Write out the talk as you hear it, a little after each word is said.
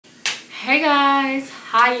Hey guys,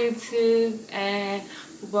 hi YouTube, and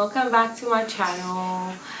welcome back to my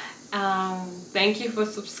channel. Thank you for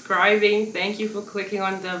subscribing, thank you for clicking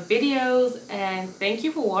on the videos, and thank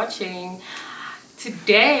you for watching.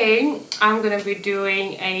 Today I'm gonna be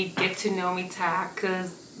doing a get to know me tag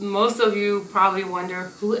because most of you probably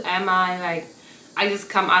wonder, who am I? Like, I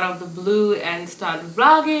just come out of the blue and start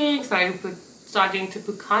vlogging, starting to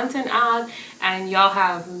put content out, and y'all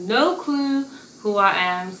have no clue who I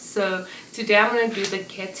am. So today I'm going to do the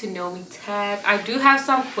get to know me tag. I do have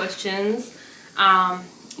some questions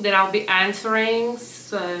that I'll be answering.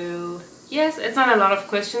 So yes, it's not a lot of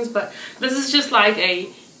questions, but this is just like a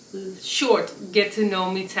short get to know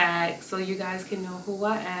me tag so you guys can know who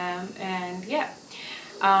I am. And yeah,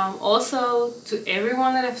 also to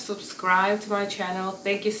everyone that have subscribed to my channel,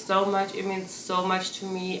 thank you so much. It means so much to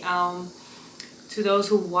me. To those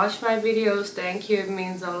who watch my videos, thank you. It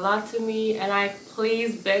means a lot to me, and I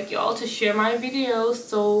please beg you all to share my videos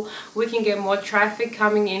so we can get more traffic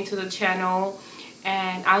coming into the channel,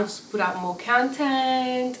 and I'll just put out more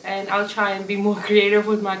content, and I'll try and be more creative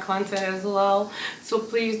with my content as well. So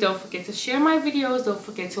please don't forget to share my videos, don't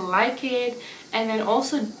forget to like it, and then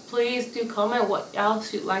also please do comment what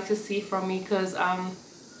else you'd like to see from me, because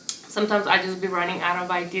sometimes I just be running out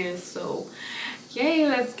of ideas. So yay,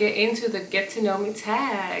 let's get into the get to know me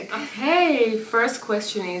tag. Okay, first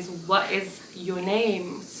question is, what is your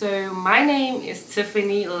name? So my name is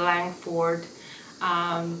Tiffany Langford,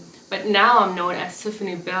 but now I'm known as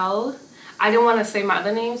Tiffany Bell. I don't want to say my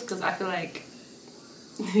other names because I feel like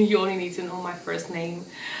you only need to know my first name.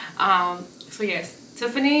 So yes,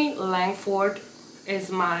 Tiffany Langford is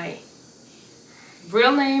my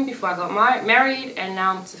real name before I got married, and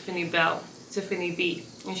now I'm Tiffany Bell, Tiffany B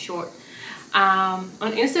in short. On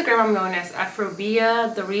Instagram I'm known as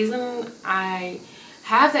Afrobia. The reason I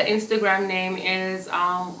have that Instagram name is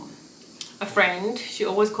a friend, she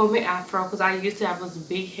always called me Afro because I used to have this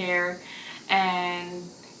big hair, and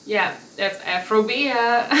yeah, that's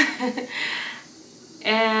Afrobia.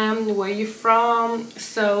 And where you from?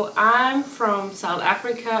 So I'm from South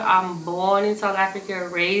Africa. I'm born in South Africa,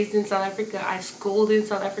 raised in South Africa, I schooled in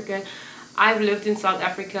South Africa. I've lived in South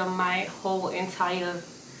Africa my whole entire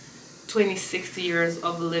 26 years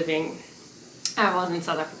of living. I was in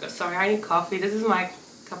South Africa. Sorry, I need coffee. This is my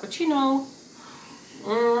cappuccino.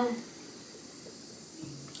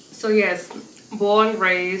 So yes, born,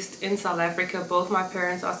 raised in South Africa. Both my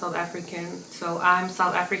parents are South African. So I'm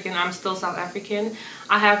South African. I'm still South African.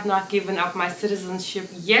 I have not given up my citizenship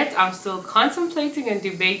yet. I'm still contemplating and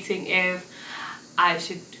debating if I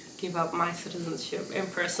should give up my citizenship.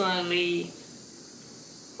 And personally,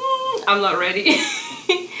 I'm not ready.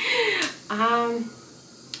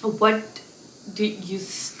 What did you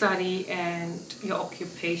study and your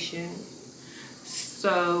occupation?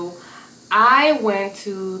 So I went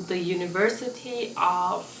to the University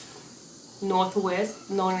of Northwest,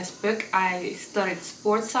 known as PUC. I studied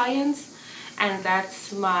sports science, and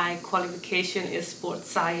that's my qualification, is sports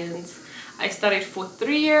science. I studied for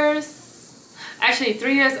 3 years. Actually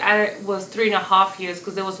 3 years, I was 3.5 years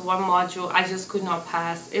because there was one module I just could not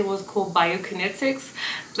pass. It was called biokinetics.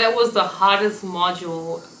 That was the hardest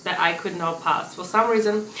module that I could not pass for some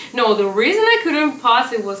reason. No, the reason I couldn't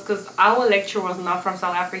pass it was because our lecturer was not from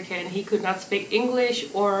South Africa and he could not speak English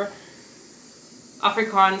or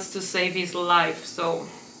Afrikaans to save his life. So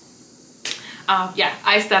yeah,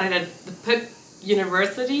 I studied at the PUC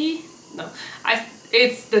University. No,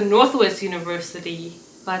 it's the Northwest University,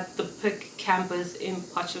 but the PUC campus in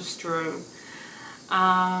Potchefstroom.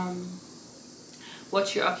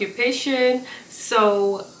 What's your occupation?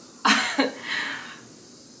 So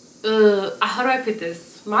how do I put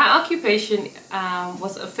this? My occupation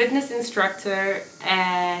was a fitness instructor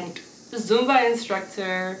and Zumba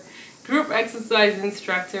instructor, group exercise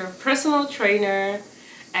instructor, personal trainer,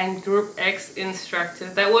 and group X instructor.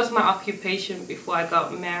 That was my occupation before I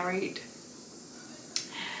got married.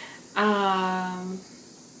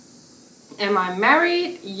 Am I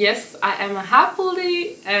married? Yes, I am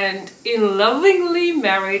happily and in lovingly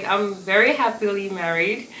married. I'm very happily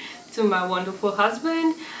married to my wonderful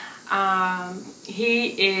husband.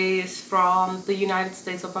 He is from the United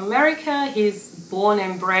States of America. He's born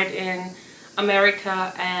and bred in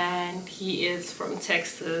America, and he is from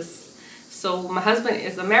Texas. So my husband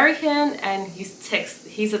is American and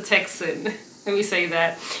he's a Texan. Let me say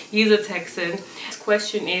that. He's a Texan. This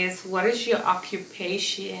question is, what is your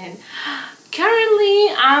occupation? Currently,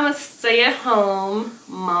 I'm a stay-at-home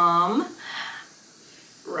mom.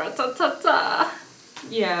 Ratatata.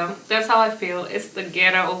 Yeah, that's how I feel. It's the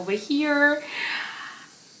ghetto over here.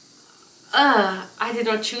 I did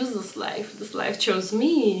not choose this life. This life chose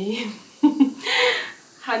me.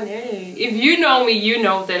 honey, if you know me, you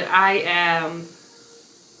know that I am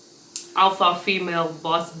alpha female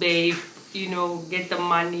boss babe, you know, get the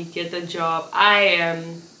money, get the job. I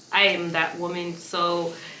am that woman.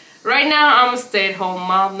 So right now I'm a stay-at-home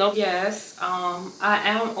mom. No, yes, I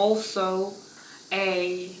am also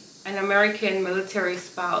an American military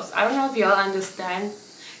spouse. I don't know if y'all understand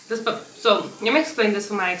this, but so let me explain this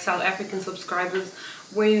for my South African subscribers.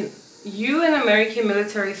 When you an American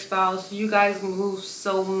military spouse, you guys move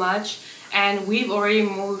so much, and we've already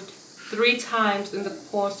moved 3 times in the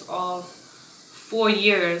course of 4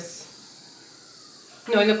 years.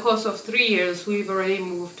 No, in the course of 3 years, we've already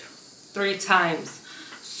moved 3 times.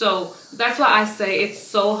 So that's why I say it's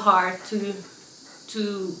so hard to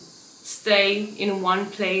stay in one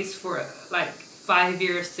place for like 5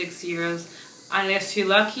 years, 6 years, unless you're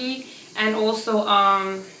lucky. And also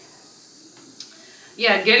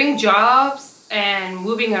yeah, getting jobs and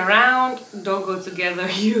moving around don't go together.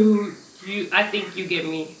 I think you get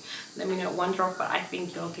me. Let me know, one drop, but I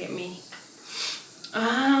think you'll get me.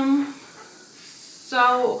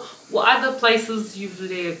 So what other places you've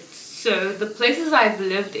lived? So the places I've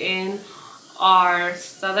lived in are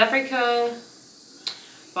South Africa,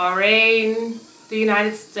 Bahrain, the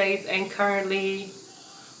United States, and currently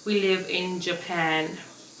we live in Japan.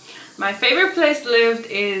 My favorite place lived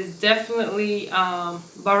is definitely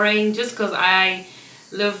Bahrain, just because I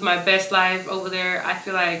lived my best life over there. I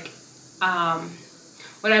feel like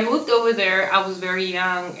when I moved over there, I was very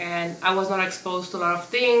young and I was not exposed to a lot of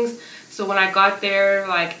things. So when I got there,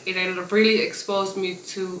 like, it really exposed me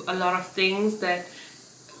to a lot of things that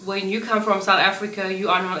when you come from South Africa, you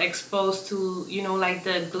are not exposed to, you know, like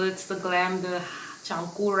the glitz, the glam, the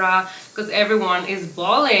chankura, because everyone is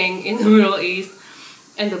balling in the Middle East.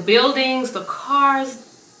 And the buildings, the cars,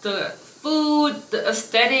 the food, the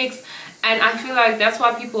aesthetics. And I feel like that's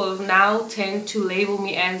why people now tend to label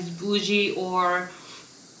me as bougie or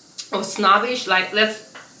snobbish. Like,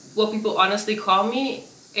 that's what people honestly call me,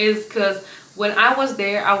 is because when I was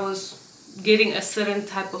there, I was getting a certain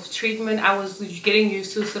type of treatment. I was getting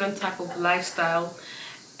used to a certain type of lifestyle,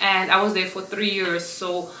 and I was there for 3 years.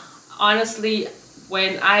 So honestly,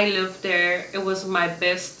 when I lived there, it was my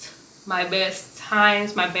best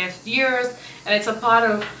times, my best years, and it's a part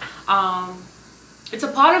of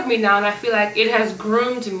me now, and I feel like it has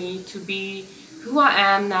groomed me to be who I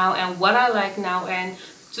am now and what I like now, and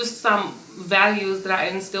just some values that I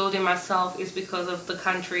instilled in myself is because of the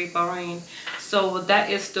country, Bahrain. So that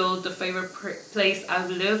is still the favorite place I've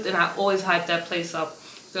lived, and I always hype that place up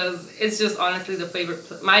because it's just honestly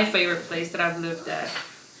my favorite place that I've lived at.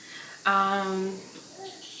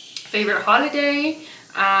 Favorite holiday,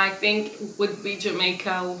 I think, would be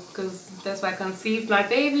Jamaica, because that's where I conceived my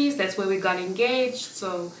babies. That's where we got engaged.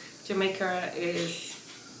 So Jamaica is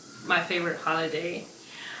my favorite holiday.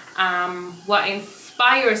 What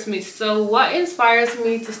inspires me? So what inspires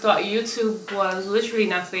me to start YouTube was literally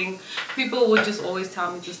nothing. People would just always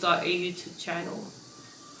tell me to start a YouTube channel.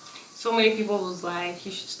 So many people was like,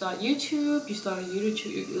 you should start YouTube, you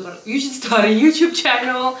should start a YouTube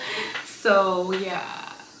channel. So yeah,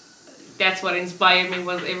 that's what inspired me,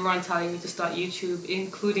 was everyone telling me to start YouTube,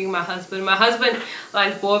 including my husband. My husband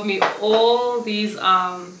like bought me all these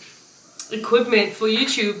equipment for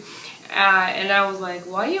YouTube, and I was like,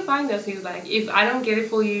 why are you buying this? He's like, if I don't get it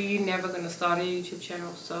for you, you're never gonna start a YouTube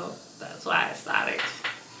channel. So that's why I started.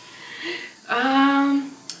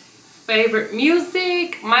 Favorite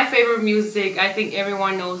music, my favorite music, I think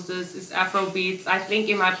everyone knows this, is Afrobeats. I think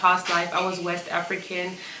in my past life I was West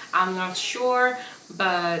African, I'm not sure,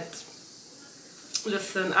 but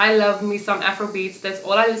listen, I love me some Afrobeats. That's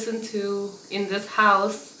all I listen to in this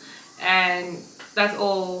house, and that's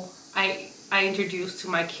all I introduce to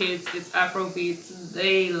my kids. It's Afrobeats.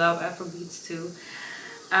 They love Afrobeats too.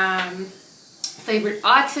 Favorite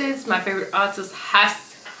artist, my favorite artist has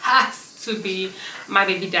to be my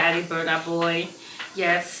baby daddy, Burna Boy.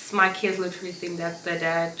 Yes, my kids literally think that's their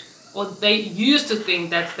dad, or they used to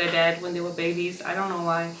think that's their dad when they were babies. I don't know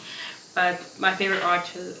why, but my favorite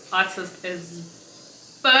artist is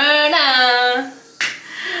Burna.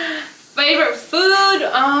 Favorite food,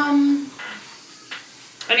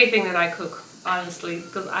 anything that I cook, honestly,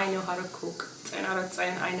 because I know how to cook. 10 out of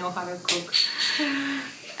 10, I know how to cook.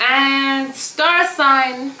 And star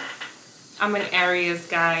sign, I'm an Aries,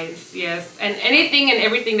 guys. Yes, and anything and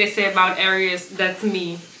everything they say about Aries, that's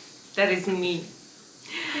me. That is me.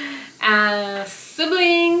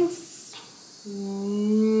 Siblings,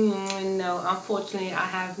 no, unfortunately I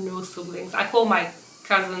have no siblings. I call my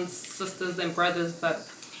cousins sisters and brothers, but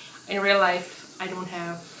in real life I don't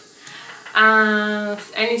have.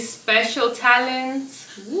 Any special talents?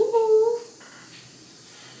 Woo!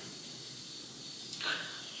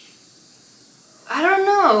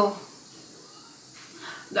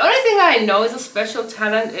 I know is a special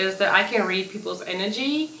talent is that I can read people's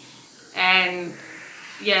energy. And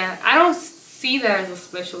yeah, I don't see that as a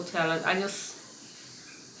special talent. I just,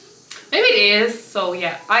 maybe it is. So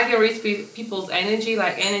yeah, I can read people's energy,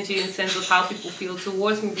 like energy in the sense of how people feel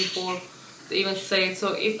towards me before they even say it.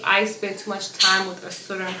 So if I spend too much time with a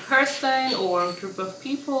certain person or a group of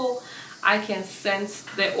people, I can sense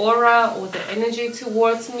the aura or the energy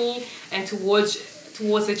towards me and towards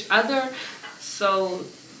each other. So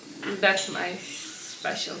that's my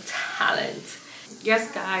special talent.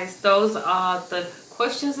 Yes guys, those are the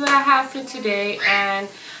questions that I have for today, and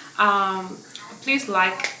please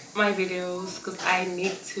like my videos because I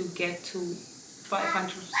need to get to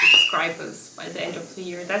 500 subscribers by the end of the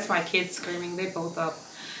year. That's my kids screaming, they both up.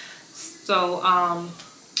 So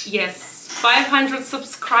yes, 500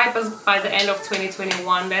 subscribers by the end of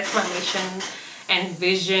 2021. That's my mission and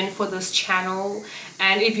vision for this channel.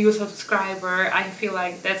 And if you're a subscriber, I feel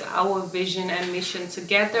like that's our vision and mission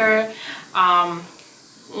together. I'm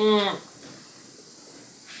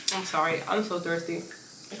sorry, I'm so thirsty.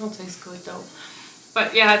 It don't taste good though.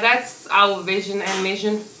 But yeah, that's our vision and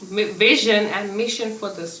mission for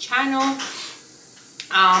this channel.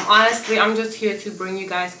 Honestly, I'm just here to bring you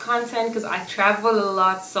guys content because I travel a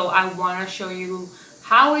lot, so I want to show you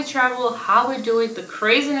how we travel, how we do it, the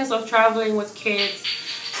craziness of traveling with kids,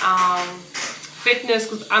 fitness,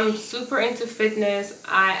 because I'm super into fitness.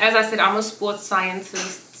 As I said, I'm a sports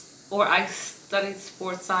scientist, or I studied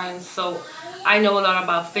sports science, so I know a lot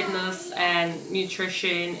about fitness and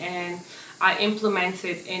nutrition, and I implement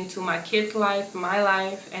it into my kids' life, my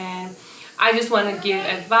life, and I just want to give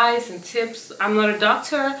advice and tips. I'm not a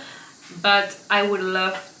doctor, but I would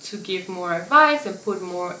love to give more advice and put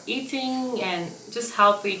more eating and just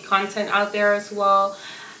healthy content out there as well.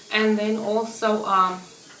 And then also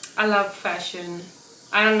I love fashion.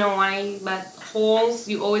 I don't know why, but hauls,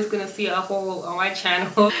 you're always gonna see a haul on my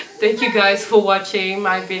channel. Thank you guys for watching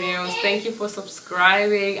my videos. Thank you for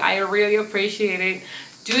subscribing. I really appreciate it.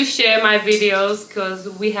 Do share my videos because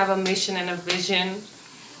we have a mission and a vision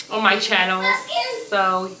on my channel.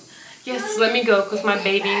 So yes, let me go because my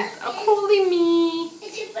babies are calling me.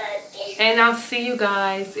 And I'll see you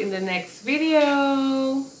guys in the next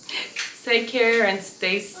video. Take care and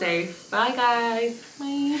stay safe. Bye guys.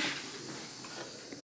 Bye.